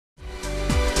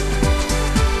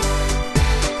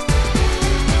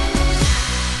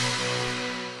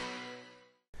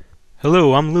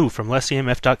Hello, I'm Lou from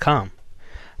LessEMF.com.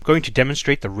 I'm going to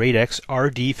demonstrate the Radex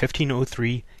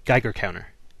RD1503 Geiger counter,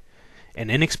 an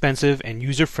inexpensive and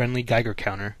user-friendly Geiger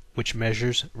counter which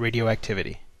measures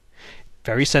radioactivity.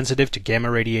 Very sensitive to gamma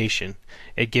radiation,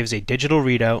 it gives a digital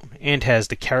readout and has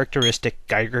the characteristic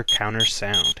Geiger counter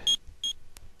sound.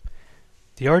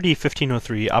 The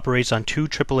RD1503 operates on two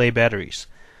AAA batteries.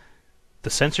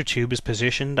 The sensor tube is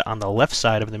positioned on the left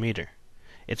side of the meter.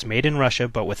 It's made in Russia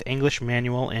but with English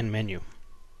manual and menu.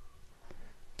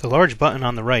 The large button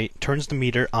on the right turns the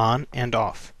meter on and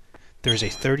off. There is a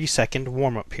 30-second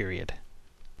warm-up period.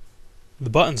 The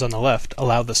buttons on the left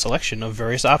allow the selection of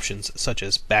various options such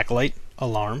as backlight,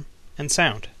 alarm, and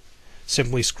sound.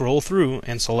 Simply scroll through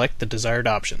and select the desired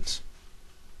options.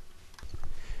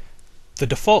 The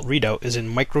default readout is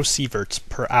in microsieverts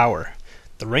per hour.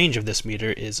 The range of this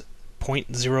meter is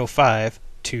 0.05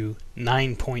 to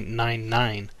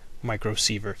 9.99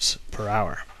 microsieverts per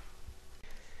hour.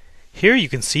 Here you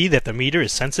can see that the meter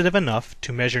is sensitive enough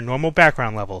to measure normal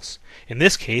background levels, in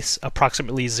this case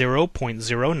approximately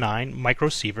 0.09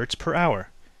 microsieverts per hour.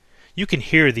 You can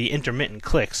hear the intermittent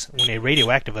clicks when a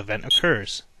radioactive event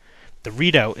occurs. The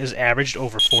readout is averaged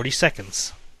over 40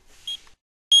 seconds.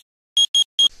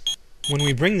 When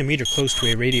we bring the meter close to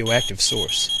a radioactive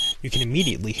source, you can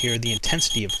immediately hear the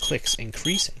intensity of clicks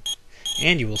increasing,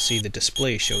 and you will see the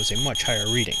display shows a much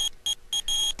higher reading.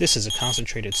 This is a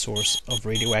concentrated source of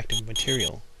radioactive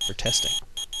material for testing.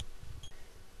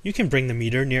 You can bring the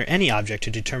meter near any object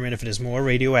to determine if it is more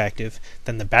radioactive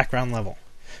than the background level.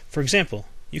 For example,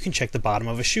 you can check the bottom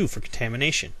of a shoe for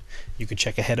contamination. You could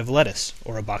check a head of lettuce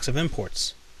or a box of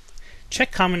imports.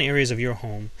 Check common areas of your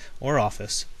home or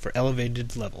office for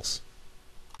elevated levels.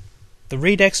 The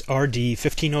Radex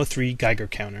RD1503 Geiger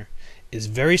counter is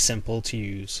very simple to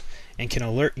use and can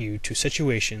alert you to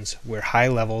situations where high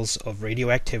levels of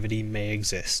radioactivity may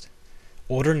exist.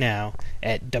 Order now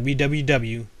at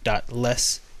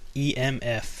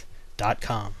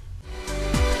www.lessemf.com.